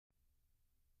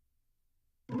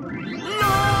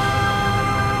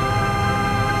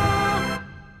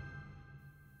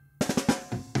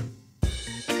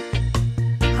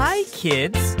Hi,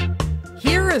 kids.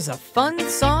 Here is a fun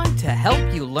song to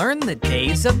help you learn the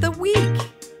days of the week.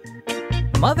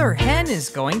 Mother Hen is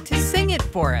going to sing it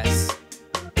for us.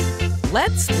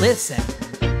 Let's listen.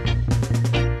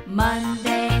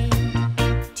 Monday,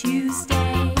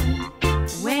 Tuesday,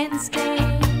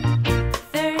 Wednesday,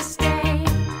 Thursday,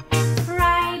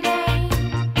 Friday,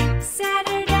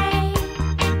 Saturday,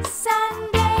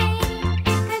 Sunday,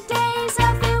 the days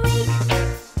of the week.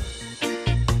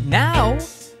 Now,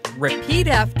 repeat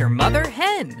after Mother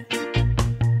Hen.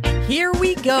 Here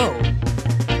we go.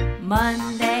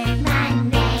 Monday,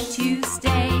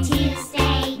 Tuesday,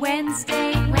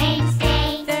 Wednesday,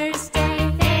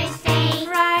 Thursday,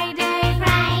 Friday,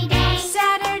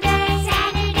 Saturday,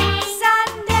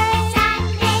 Sunday,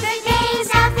 the days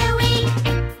of the week.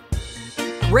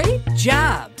 Great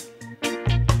job.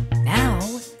 Now,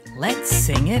 let's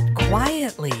sing it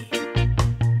quietly.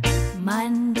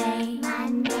 Monday,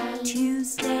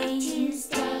 Tuesday,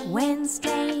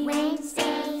 Wednesday,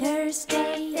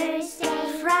 Thursday,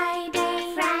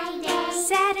 Friday,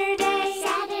 Saturday,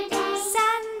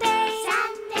 Sunday,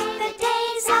 the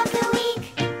days of the week.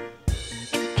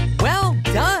 Well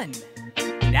done.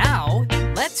 Now,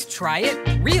 let's try it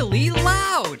really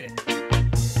loud.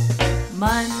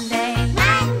 Monday,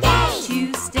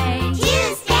 Tuesday,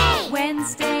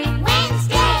 Wednesday,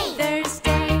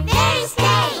 Thursday,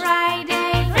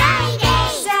 Friday,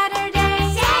 Saturday,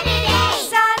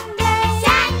 Sunday,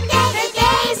 the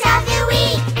days of the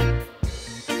week.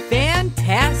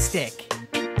 Fantastic.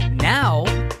 Now,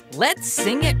 let's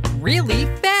sing it really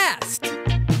fast.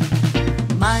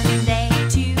 Monday,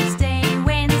 Tuesday,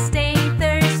 Wednesday,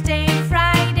 Thursday,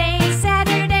 Friday,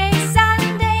 Saturday,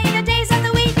 Sunday, the days of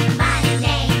the week.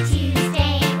 Monday,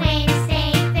 Tuesday,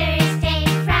 Wednesday, Thursday,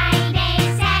 Friday,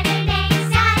 Saturday,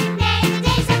 Sunday, the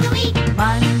days of the week.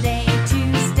 Monday,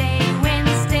 Tuesday,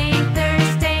 Wednesday,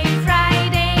 Thursday,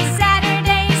 Friday,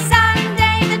 Saturday,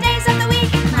 Sunday, the days of the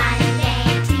week. Monday,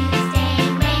 Tuesday,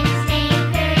 Wednesday,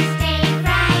 Thursday,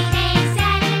 Friday,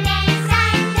 Saturday,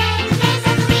 Sunday, the days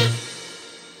of the week.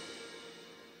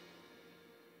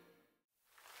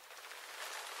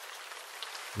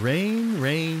 Rain,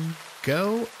 rain,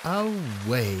 go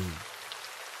away.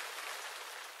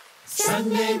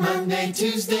 Sunday, Monday,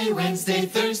 Tuesday, Wednesday,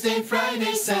 Thursday,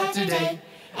 Friday, Saturday.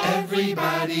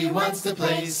 Everybody wants to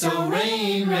play, so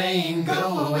rain, rain,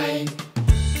 go away.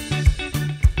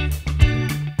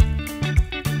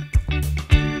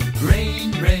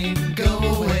 Rain, rain, go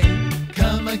away.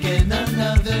 Come again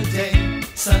another day.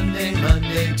 Sunday,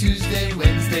 Monday, Tuesday,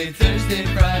 Wednesday, Thursday,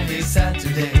 Friday,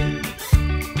 Saturday.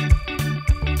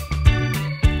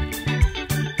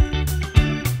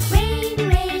 Rain,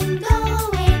 rain, go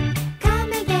away.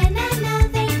 Come again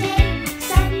another day.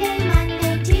 Sunday,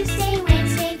 Monday, Tuesday,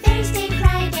 Wednesday, Thursday,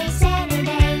 Friday,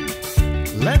 Saturday.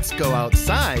 Let's go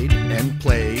outside and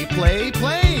play, play,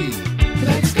 play.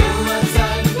 Let's go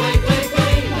outside and play, play,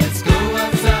 play. Let's go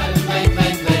outside and play,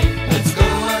 play, play. Let's go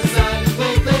outside and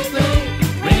play, play, play.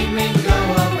 Rain, rain, go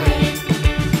away.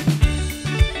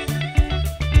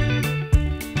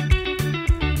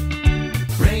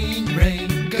 Rain, rain,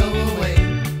 go away.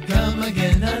 Come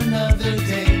again another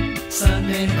day.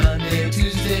 Sunday, Monday,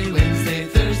 Tuesday, Wednesday,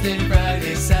 Thursday,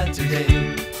 Friday, Saturday.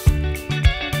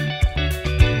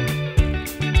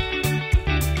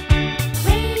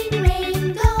 Rain,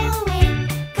 rain, go away.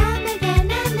 Come again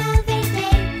another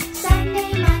day.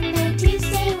 Sunday, Monday,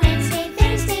 Tuesday, Wednesday,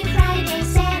 Thursday, Friday,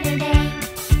 Saturday.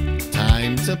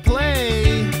 Time to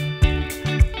play.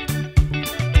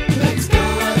 Let's go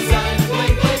outside and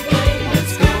play, play, play.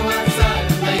 Let's go outside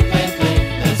and play, play, play.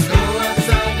 Let's go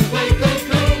outside and play, play,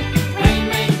 play. Rain,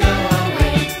 rain, go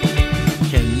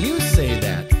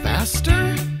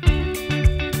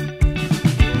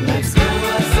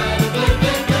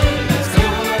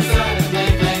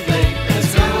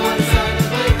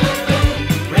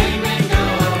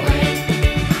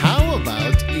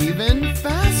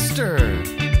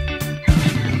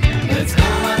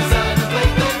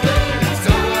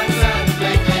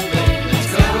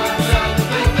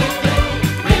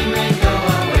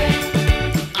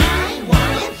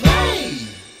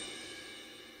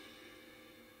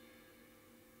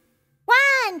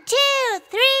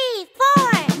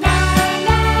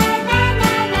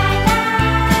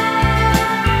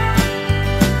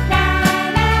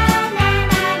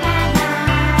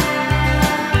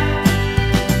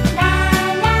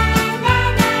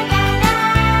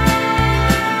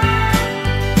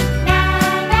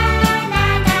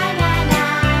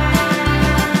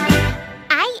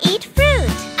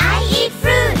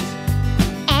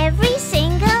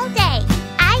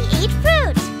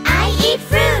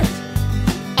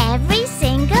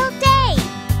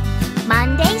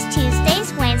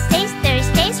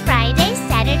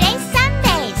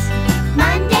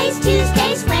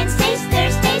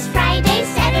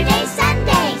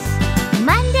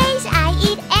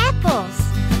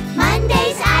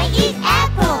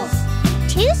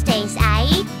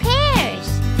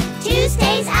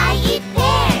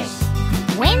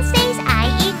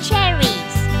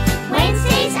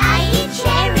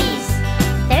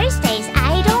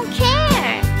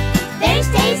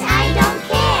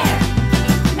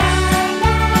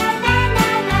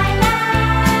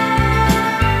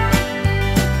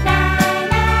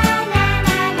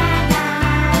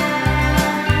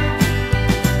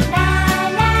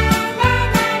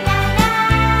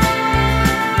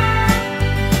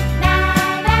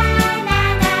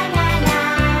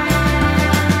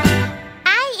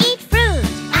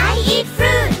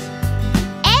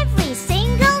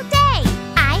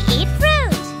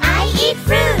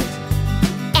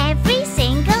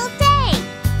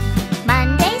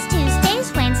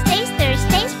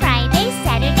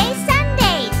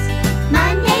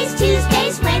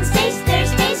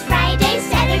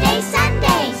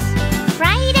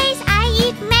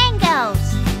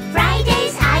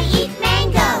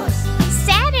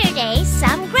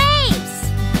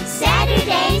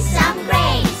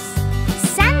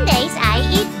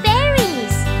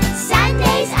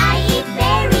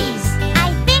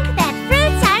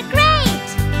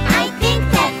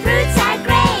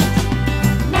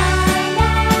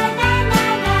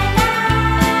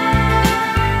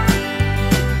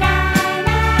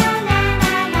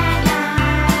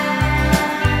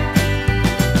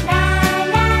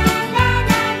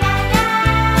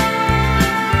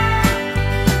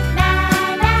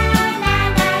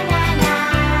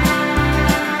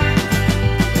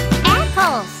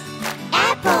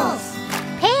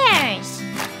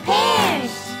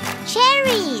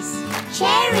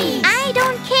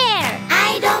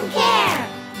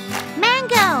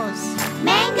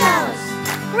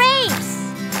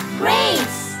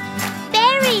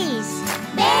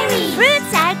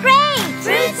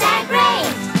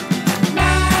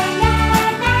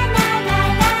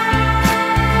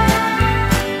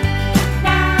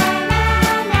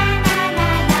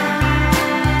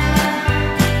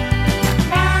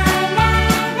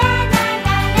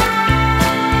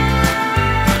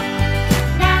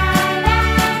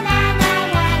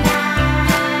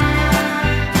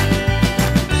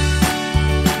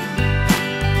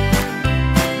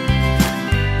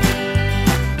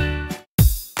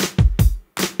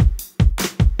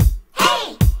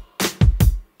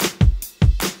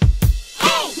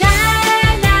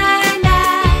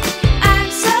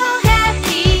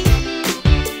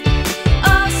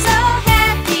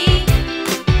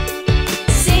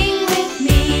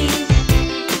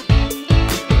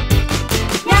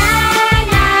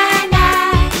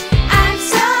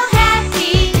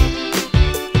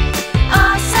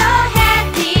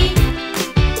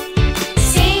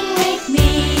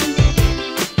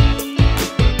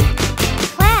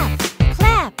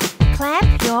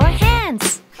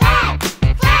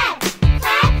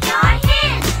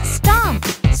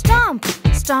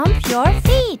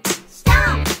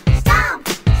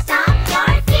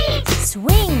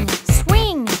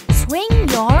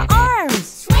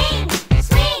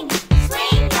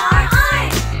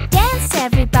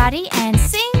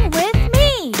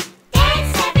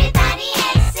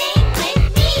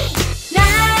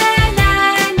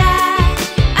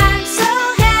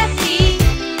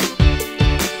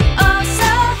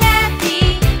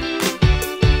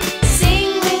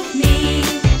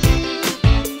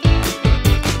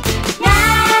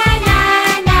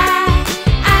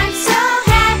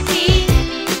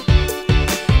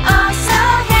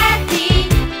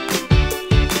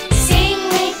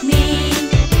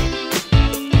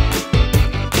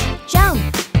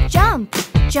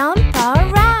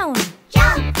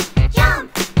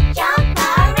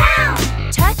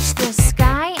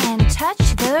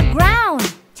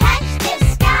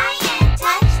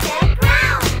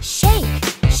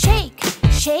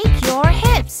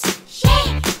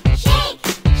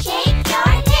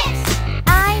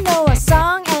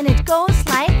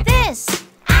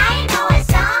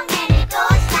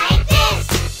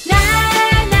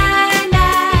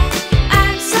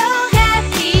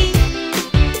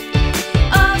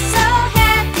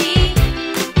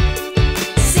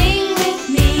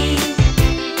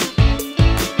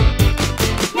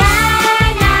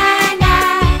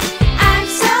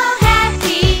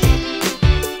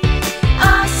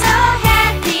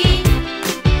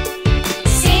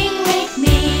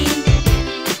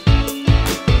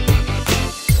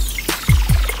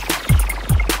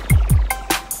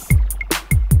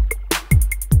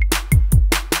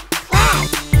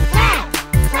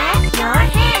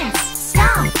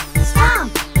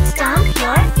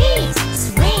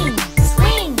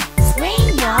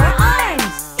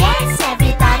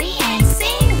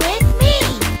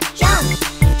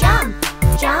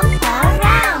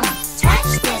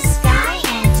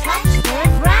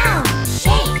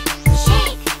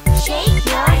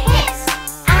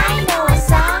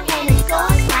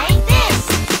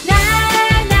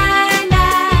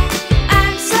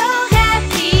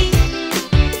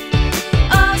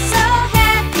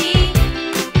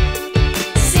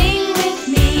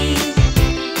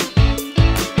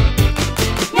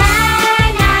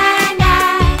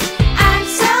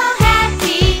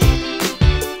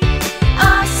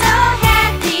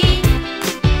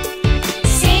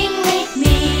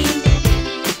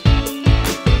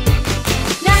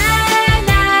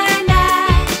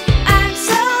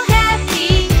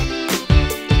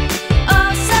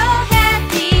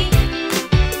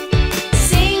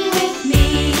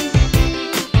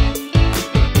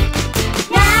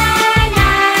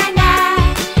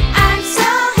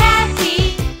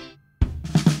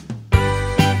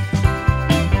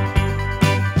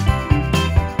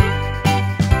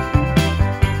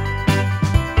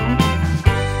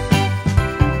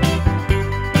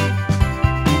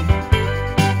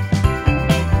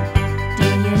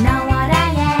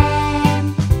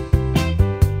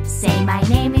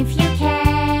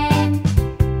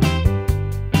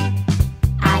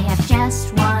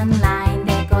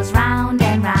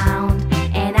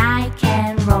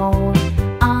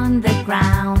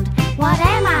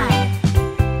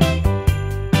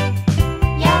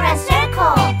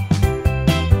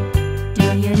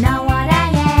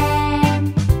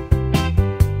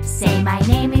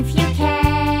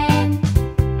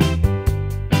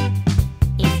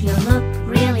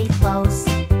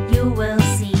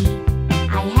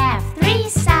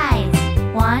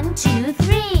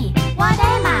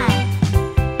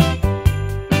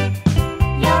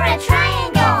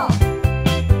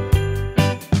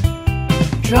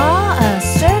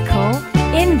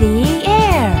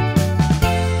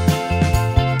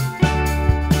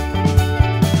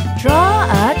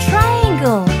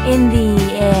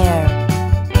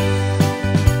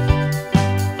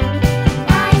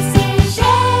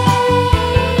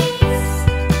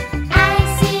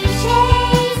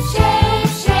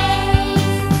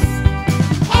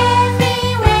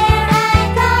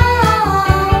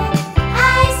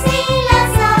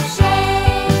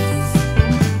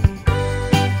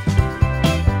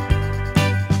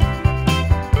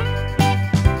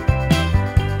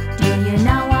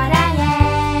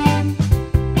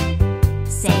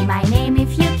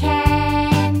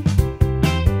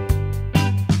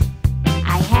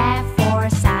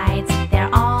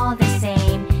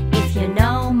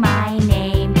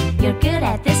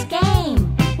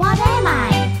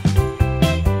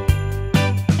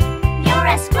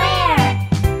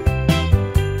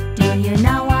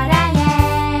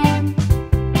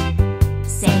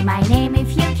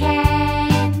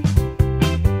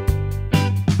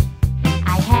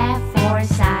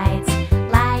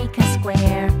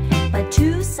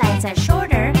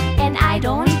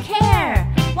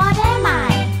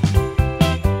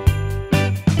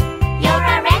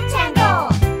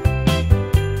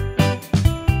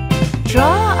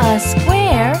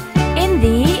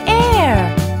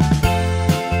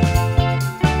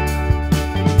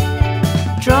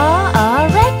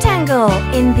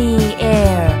in the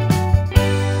air.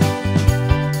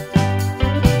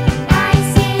 I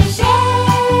see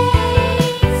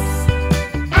shapes.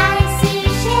 I see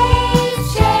shapes,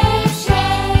 shapes,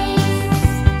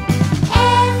 shapes.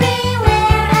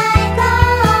 Everywhere I go,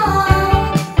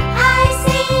 I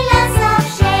see lots of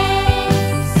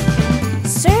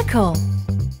shapes. Circle,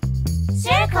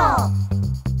 Circle,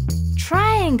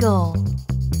 triangle,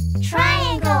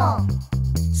 triangle,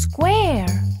 square,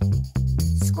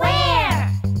 square,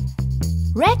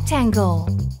 rectangle.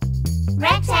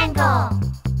 rectangle,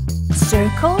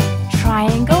 Circle,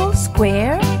 triangle,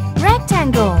 square,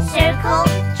 rectangle. circle,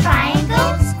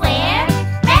 triangle, square,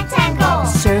 rectangle.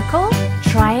 Circle,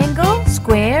 triangle,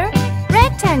 square,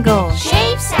 rectangle.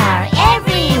 Shapes are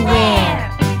everywhere.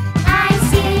 I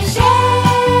see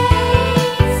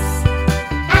shapes.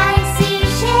 I see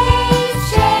shapes,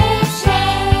 shapes,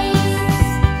 shapes.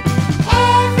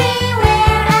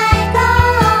 Everywhere I go,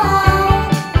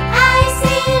 I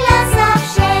see lots of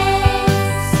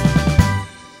shapes.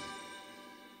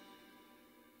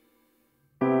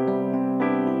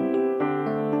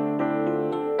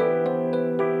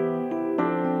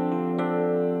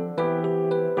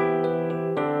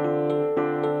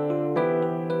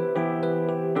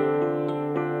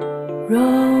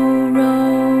 Row,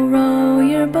 row, row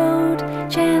your boat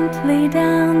gently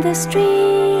down the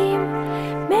stream.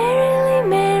 Merrily,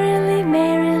 merrily,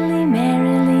 merrily,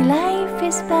 merrily, life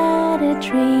is but a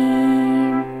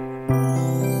dream.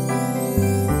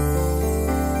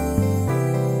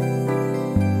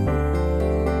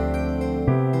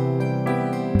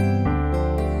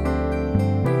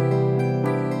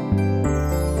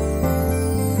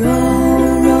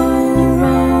 Row, row,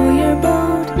 row your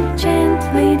boat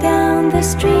gently down the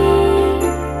stream.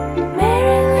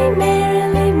 Merrily,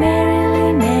 merrily,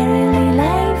 merrily, merrily,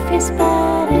 life is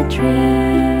but a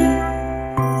dream.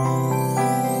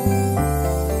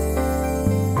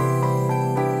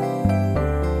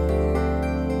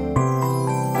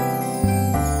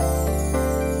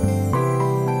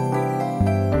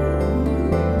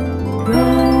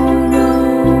 Row,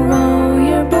 row, row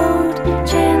your boat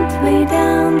gently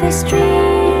down the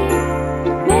stream.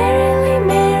 Merrily,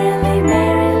 merrily,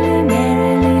 merrily,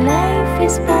 merrily, life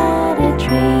is but a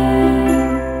dream.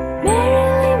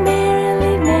 Merrily,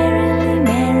 merrily, merrily,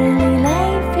 merrily,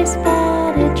 life is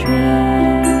but a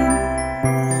dream.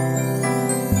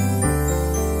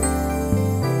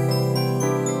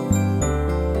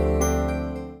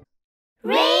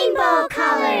 Rainbow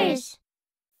colors.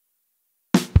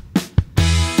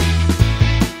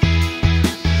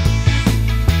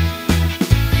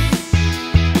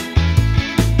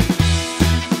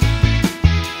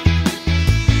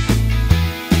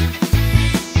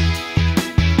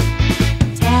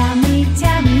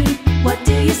 Tell me, what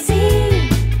do you see?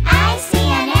 I see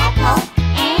an apple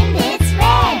and it's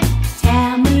red.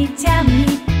 Tell me,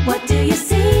 what do you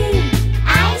see?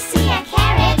 I see a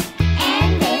carrot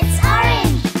and it's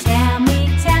orange.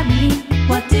 Tell me,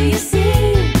 what do you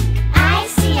see? I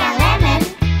see a lemon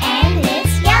and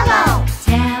it's yellow.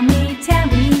 Tell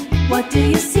me, what do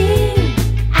you see?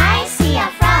 I see a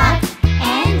frog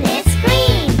and it's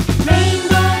green.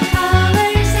 Rainbow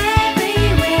colors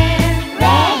everywhere.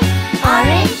 Red,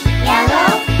 orange,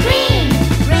 yellow, green.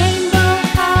 Rainbow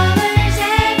colors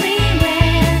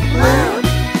everywhere. Blue,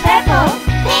 purple,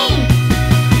 pink.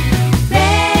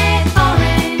 Red,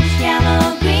 orange,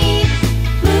 yellow, green.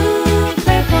 Blue,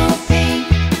 purple, pink.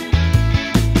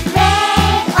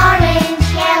 Red, orange,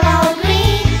 yellow,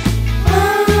 green.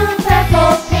 Blue,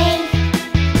 purple, pink.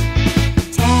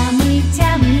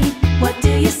 Tell me, what do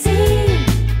you see?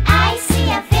 I see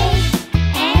a fish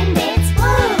and it's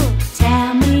blue.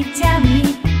 Tell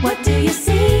me, what do you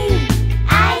see?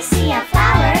 I see a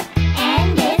flower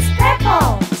and it's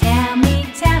purple.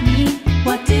 Tell me,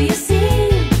 what do you see?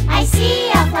 I see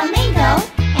a flamingo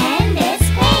and it's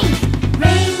pink.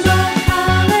 Rainbow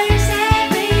colors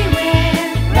everywhere.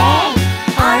 Red,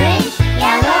 orange,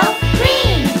 yellow,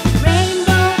 green.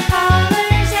 Rainbow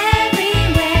colors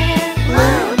everywhere.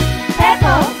 Blue,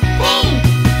 purple, pink.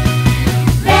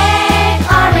 Red,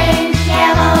 orange,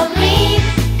 yellow, green.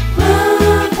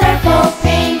 Blue, purple,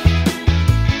 pink.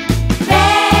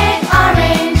 Red,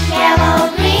 orange, yellow,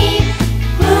 green.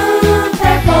 Blue,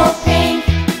 purple, pink.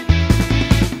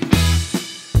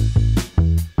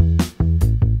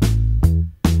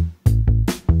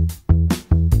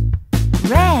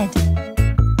 Red,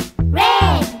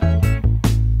 Red,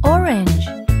 orange,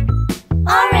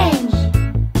 orange,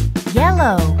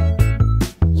 yellow,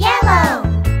 yellow,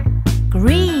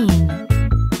 green,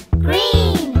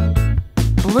 green,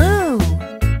 blue,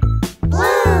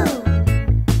 blue,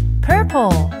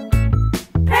 purple,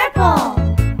 purple,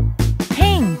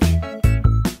 pink.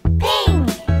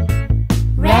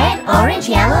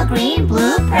 yellow, green,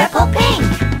 blue, purple, pink.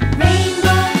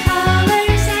 Rainbow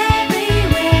colors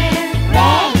everywhere.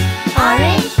 Red,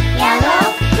 orange, yellow,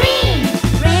 green.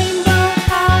 Rainbow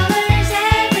colors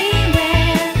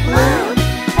everywhere. Blue,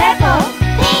 purple,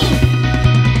 pink.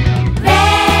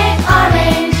 Red,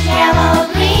 orange, yellow,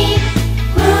 green.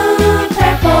 Blue,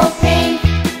 purple, pink.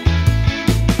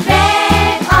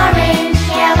 Red, orange,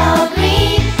 yellow,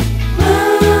 green.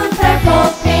 Blue, purple,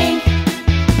 pink.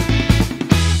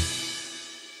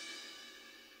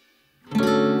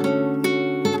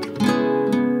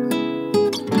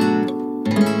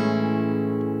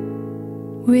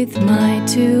 With my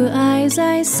 2 eyes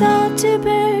I saw 2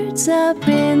 birds up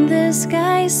in the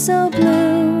sky so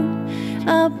blue.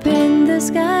 Up in the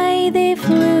sky they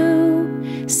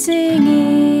flew,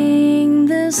 singing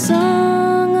the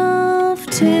song of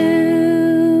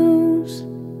twos.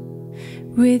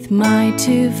 With my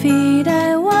 2 feet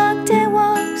I walked and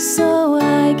walked so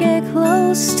I get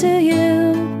close to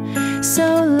you.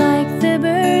 So like the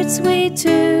birds we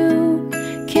too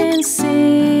can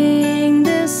sing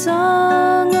the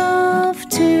song of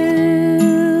twos.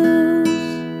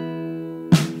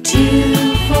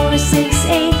 2, 4, 6,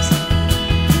 8,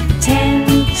 10,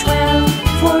 12,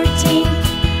 14,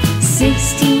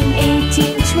 16,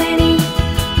 18, 20.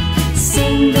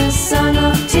 Sing the song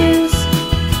of twos.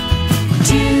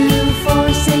 2,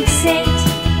 4, 6, 8,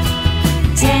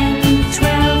 10,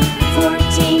 12,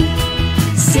 14,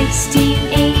 16,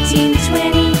 18,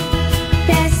 20.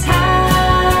 That's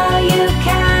how you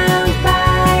count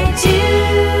by twos.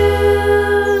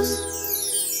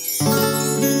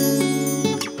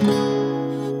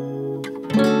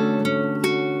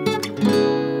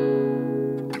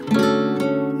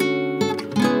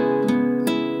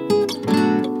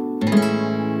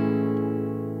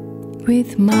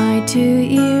 With my 2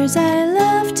 ears I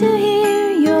love to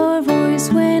hear your voice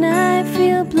when I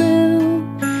feel blue.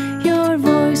 Your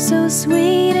voice so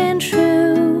sweet and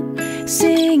true,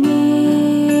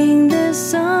 singing the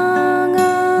song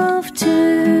of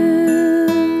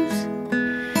twos.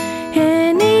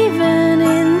 And even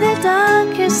in the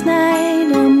darkest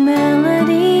night a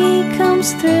melody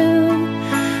comes through,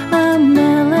 a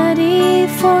melody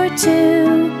for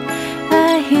 2.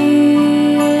 I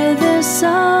hear the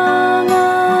song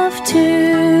of twos.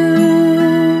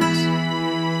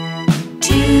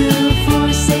 2,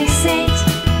 4, 6, 8,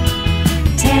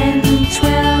 10,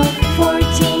 12,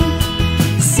 14,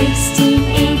 16,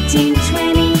 18,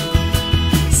 20.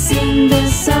 Sing the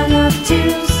song of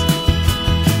twos.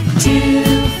 2,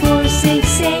 4,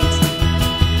 6, 8,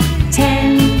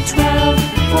 10, 12,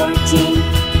 14,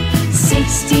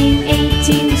 16,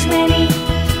 18, 20.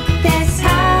 That's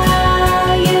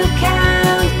how you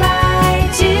count by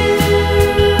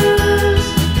twos.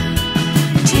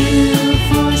 2,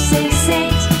 4, 6,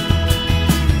 8,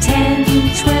 10,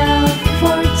 12,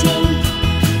 14,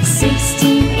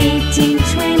 16, 18,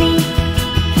 20.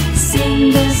 Sing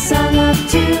the song of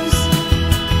twos.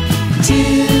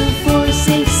 2, 4,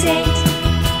 6, 8,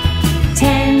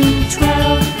 10,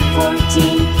 12,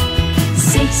 14,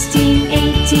 16,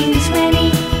 18,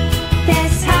 20.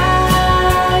 That's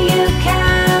how you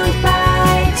count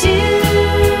by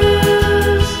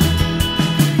twos.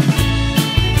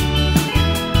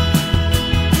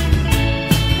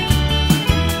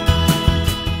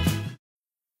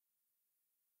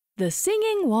 The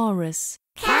Singing Walrus.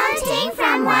 Counting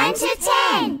from 1 to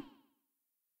 10.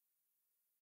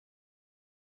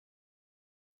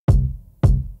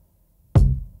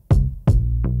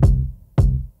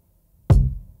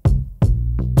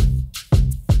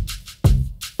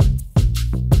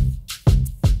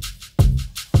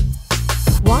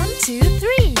 One, two,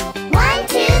 three. 1,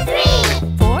 2,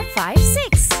 3. 4, 5,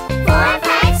 6. 4,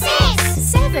 5, 6.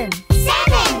 7,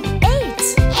 7, 8,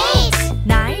 8,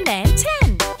 9, and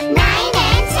 10. 9,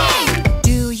 and 10.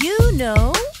 Do you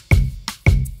know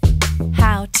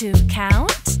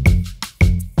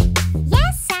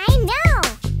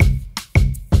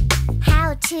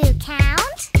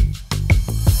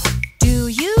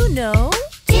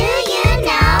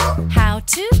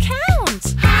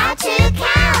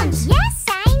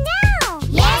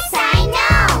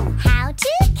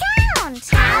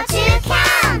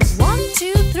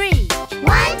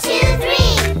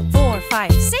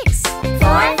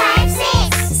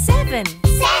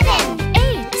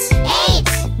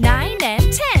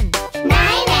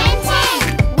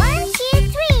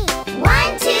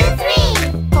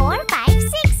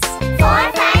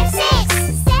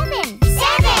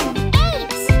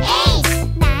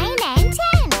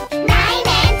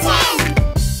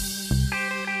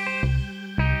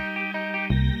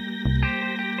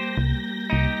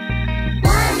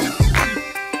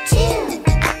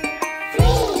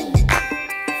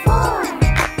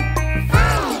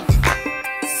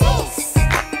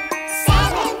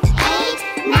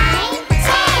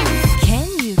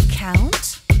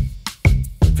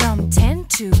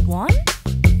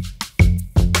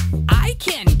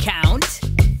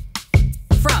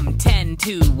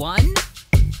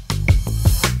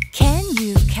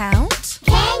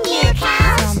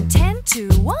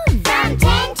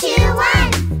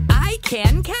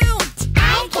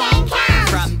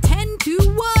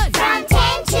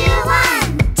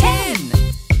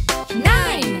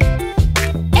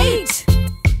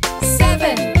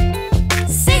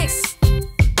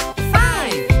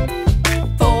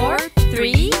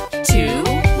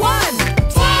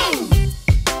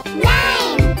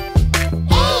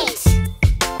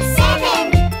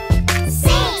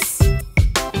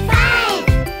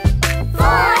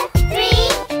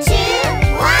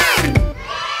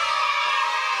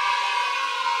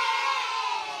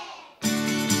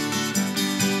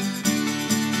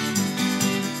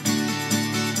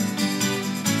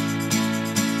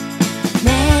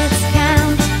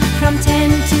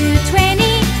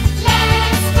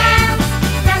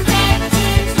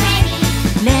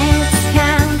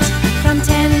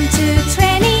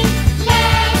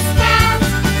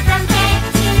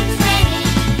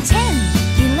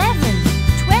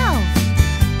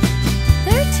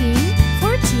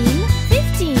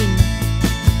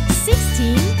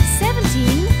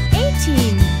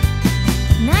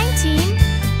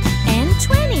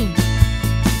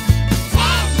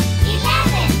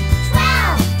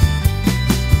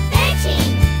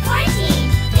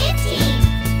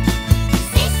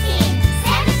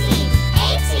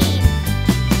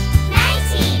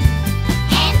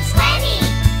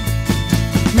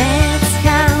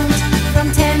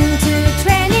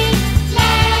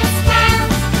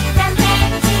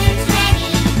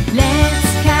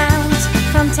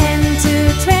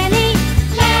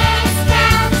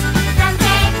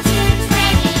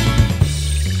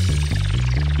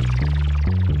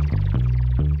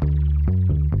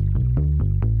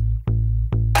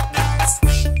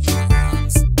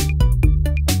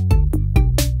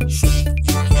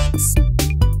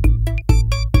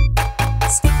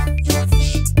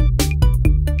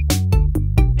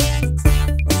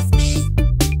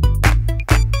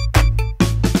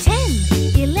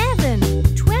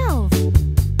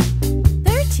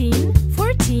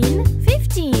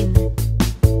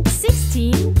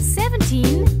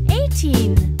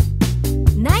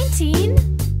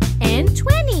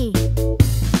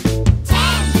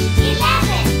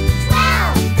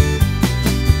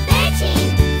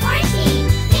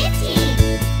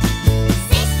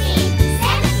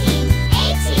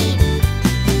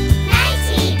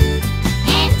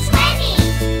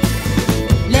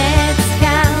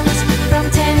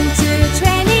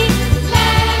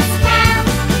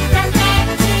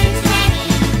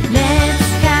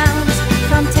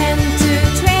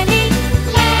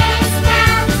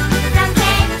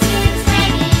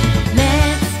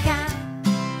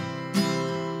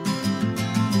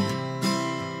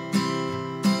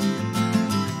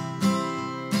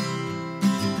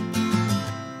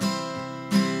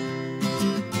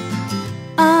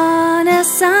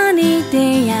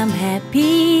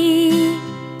happy.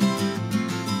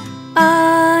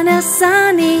 On a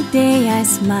sunny day I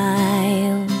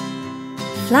smile.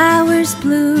 Flowers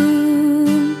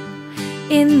bloom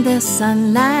in the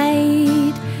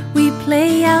sunlight. We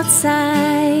play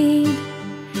outside,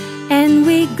 and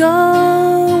we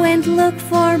go and look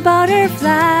for butterflies.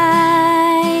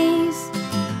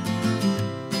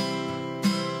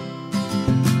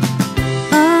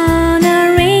 On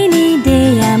a rainy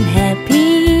day I'm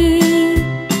happy.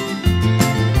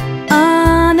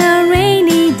 On a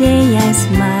rainy day I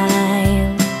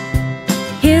smile.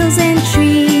 Hills and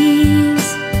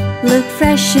trees look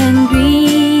fresh and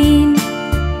green,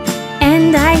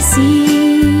 and I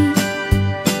see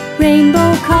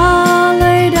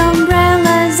rainbow-colored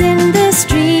umbrellas in the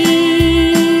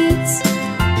streets.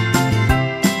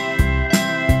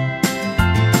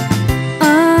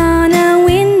 On a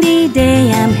windy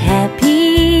day I'm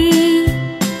happy.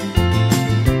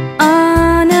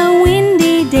 On a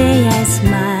windy day I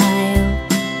smile.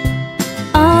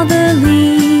 All the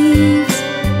leaves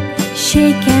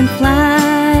shake and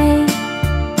fly,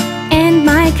 and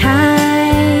my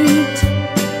kite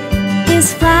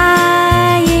is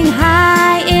flying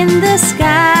high in the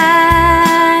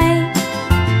sky.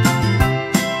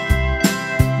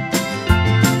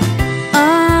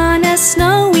 On a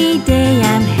snowy day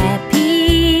I'm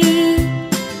happy.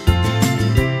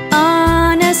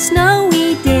 On a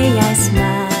snowy day I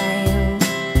smile.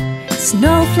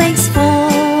 Snowflakes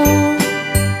fall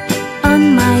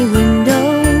on my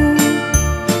window.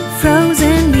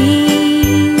 Frozen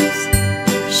leaves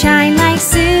shine like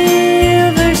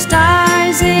silver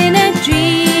stars in a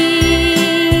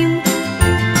dream.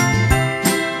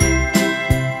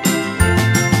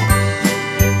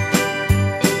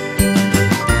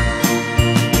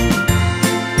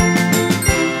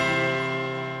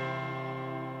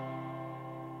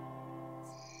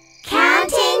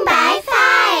 Counting by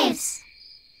fives.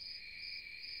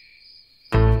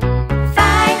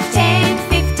 5, 10,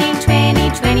 15, 20,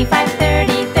 25,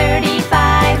 30,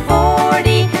 35,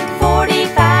 40,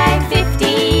 45,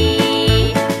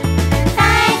 50.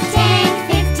 5, 10,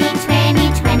 15, 20,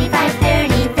 25,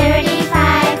 30,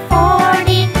 35,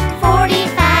 40,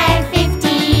 45,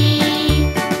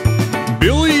 50.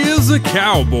 Billy is a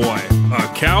cowboy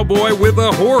with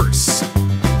a horse.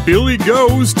 Billy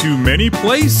goes to many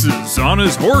places on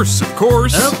his horse, of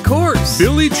course. Of course.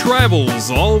 Billy travels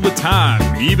all the time,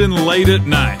 even late at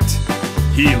night.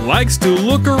 He likes to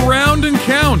look around and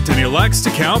count, and he likes to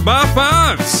count by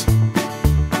fives.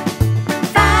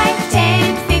 5,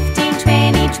 10, 15,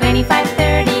 20, 25,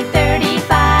 30,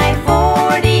 35,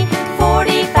 40,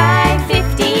 45,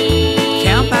 50.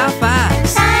 Count by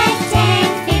fives. 5,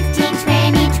 10, 15,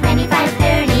 20, 25,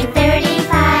 30,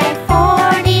 35,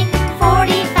 40,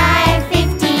 45,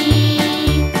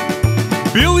 50.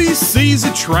 Billy sees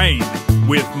a train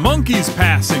with monkeys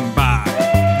passing by.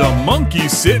 The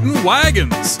monkeys sit in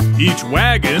wagons. Each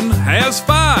wagon has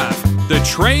 5. The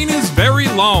train is very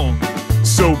long,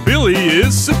 so Billy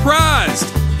is surprised.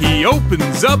 He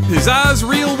opens up his eyes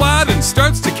real wide and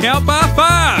starts to count by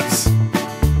fives.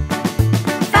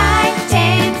 5,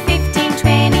 10, 15,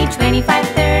 20, 25,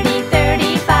 30,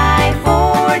 35,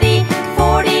 40,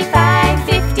 45,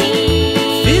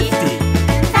 50. 50.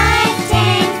 5,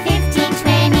 10, 15,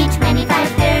 20, 25,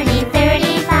 30,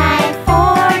 35,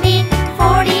 40,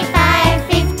 45,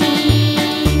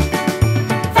 50.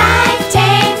 5,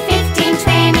 10, 15,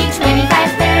 20,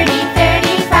 25, 30,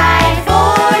 35,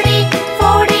 40,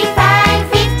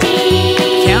 45,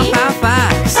 50. Count by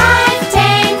fives. 5,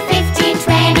 10, 15,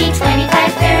 20,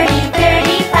 25, 30,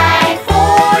 35,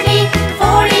 40,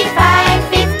 45,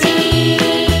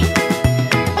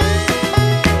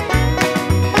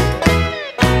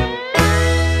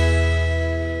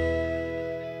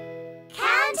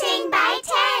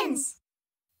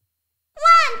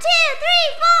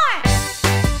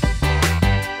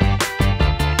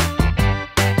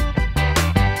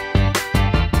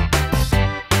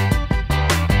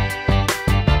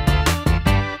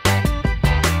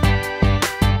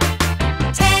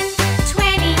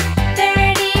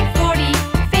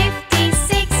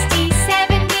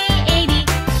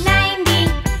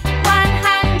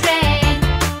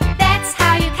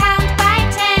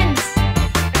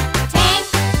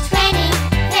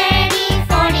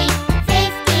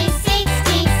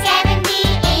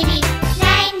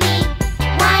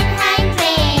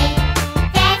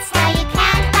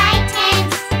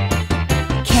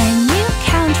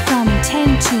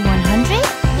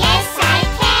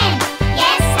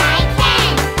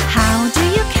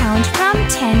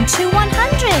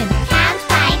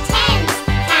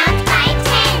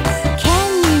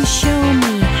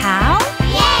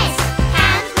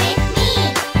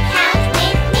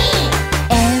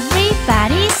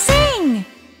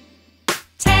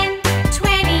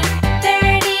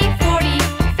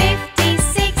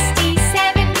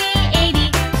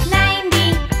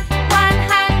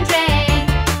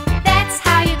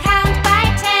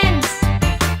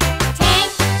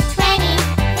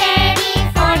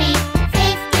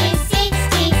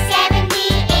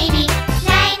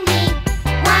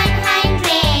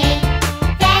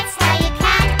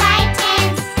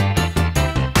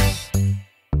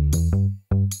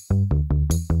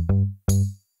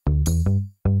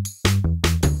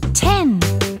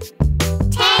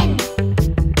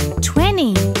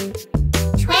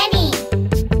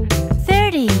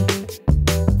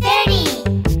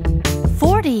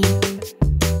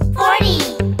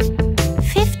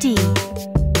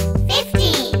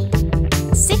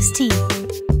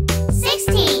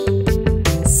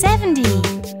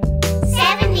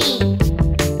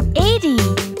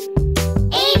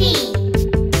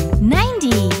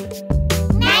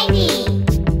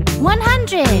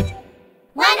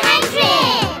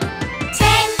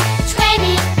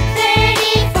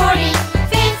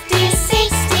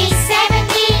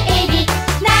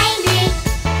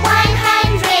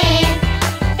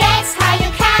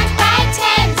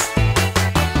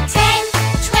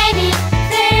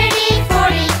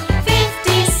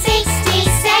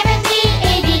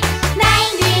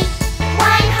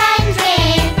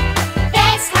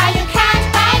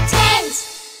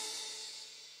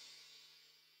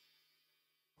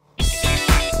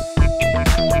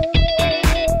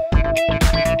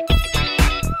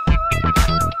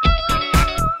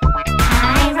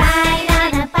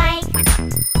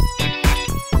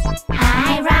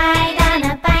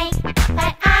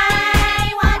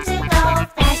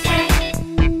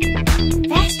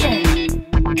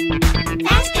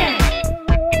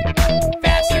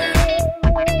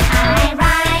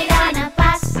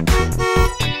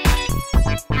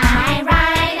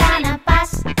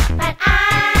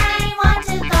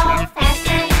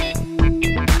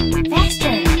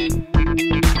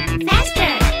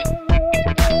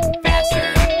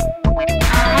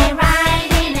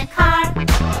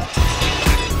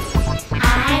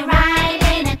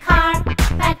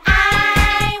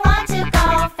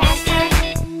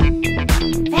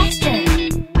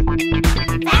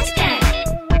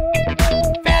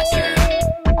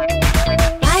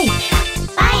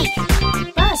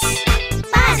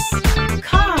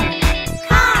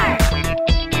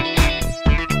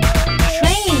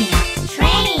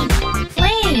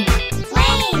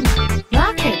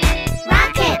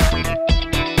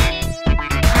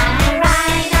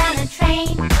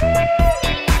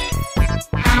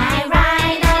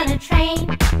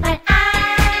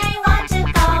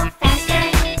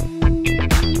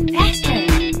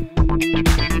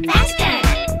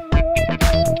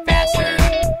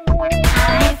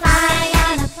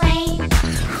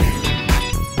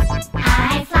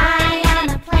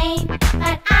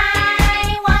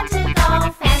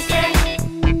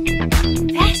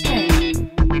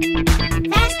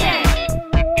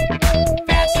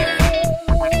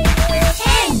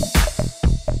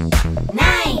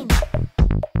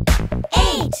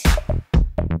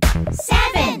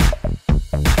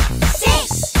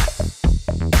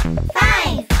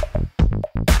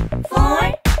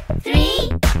 4, 3,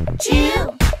 2,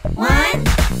 1,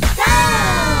 go!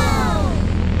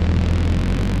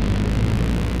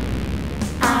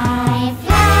 I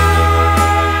fly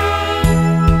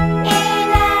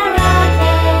in a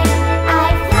rocket. I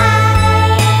fly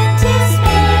into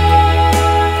space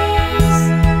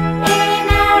in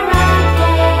a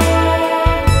rocket.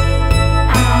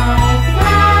 I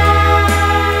fly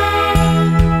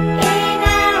in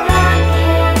a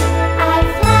rocket. I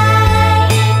fly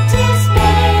into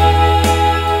space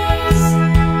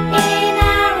in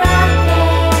a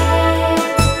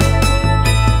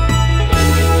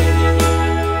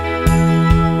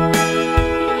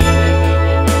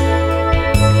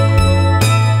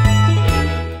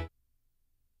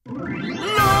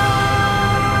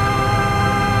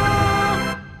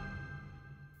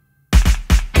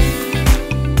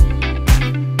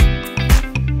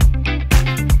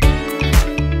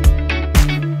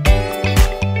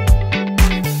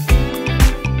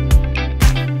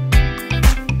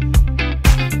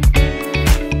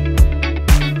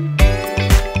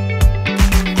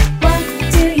What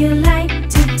do you like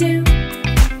to do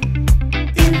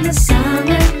in the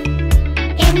summer?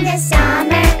 In the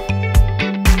summer.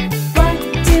 What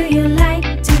do you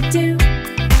like to do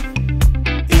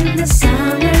in the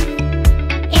summer?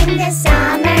 In the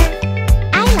summer.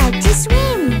 I like to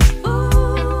swim.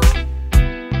 Ooh.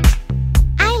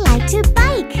 I like to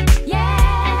bike.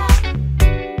 Yeah.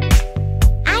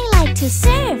 I like to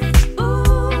surf.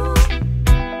 Ooh.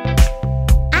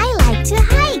 I like to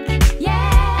hike.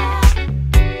 Yeah.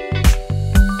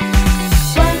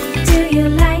 What do you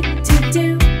like to do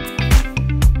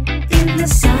in the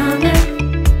summer?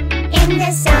 In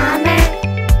the summer.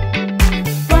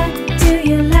 What do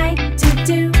you like to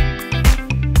do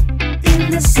in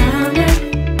the summer?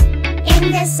 In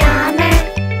the summer.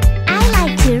 I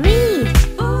like to read.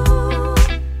 Ooh.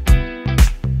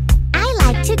 I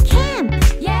like to camp.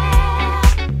 Yeah.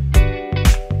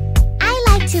 I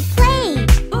like to play.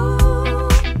 Ooh.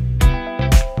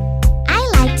 I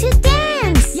like to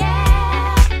dance.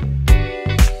 Yeah.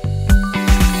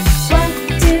 What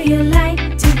do you like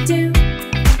to do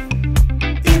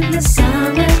in the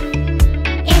summer?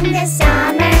 In the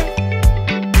summer.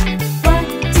 What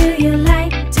do you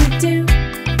like to do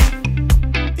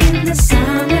in the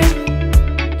summer?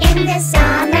 In the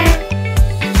summer.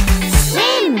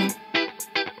 Swim.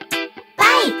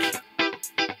 Bike.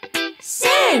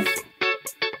 Surf.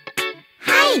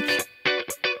 Hike.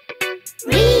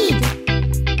 Read.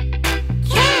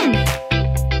 Camp.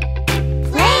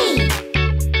 Play.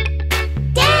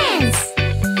 Dance.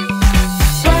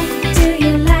 What do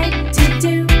you like to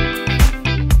do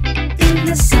in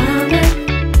the summer?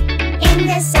 In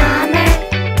the summer.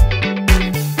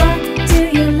 What do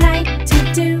you like to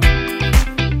do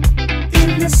in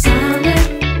the summer?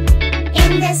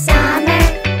 In the summer.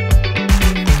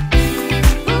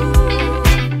 Ooh.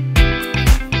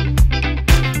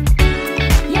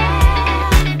 Yeah.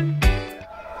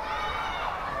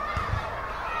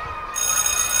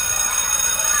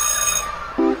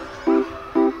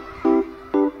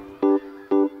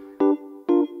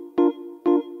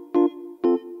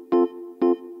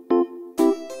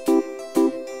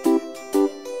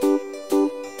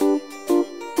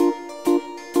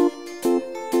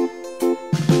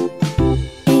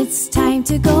 It's time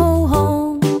to go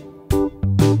home.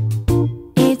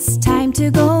 It's time to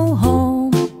go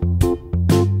home.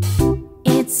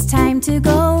 It's time to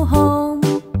go home.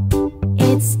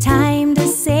 It's time to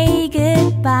say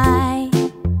goodbye.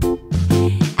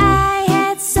 I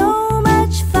had so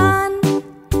much fun,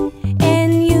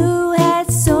 and you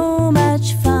had so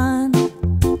much fun.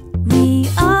 We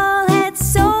all had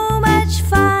so much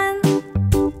fun,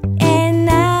 and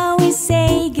now we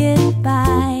say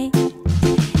goodbye.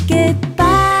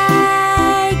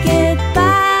 Goodbye,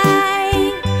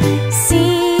 goodbye.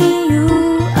 See you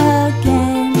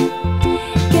again.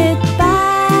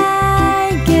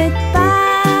 Goodbye,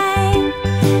 goodbye.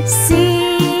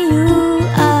 See you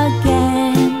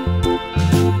again.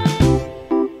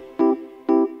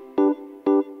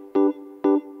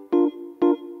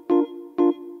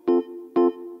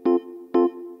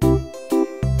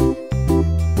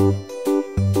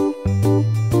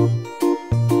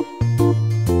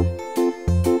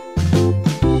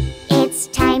 It's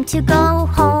time to go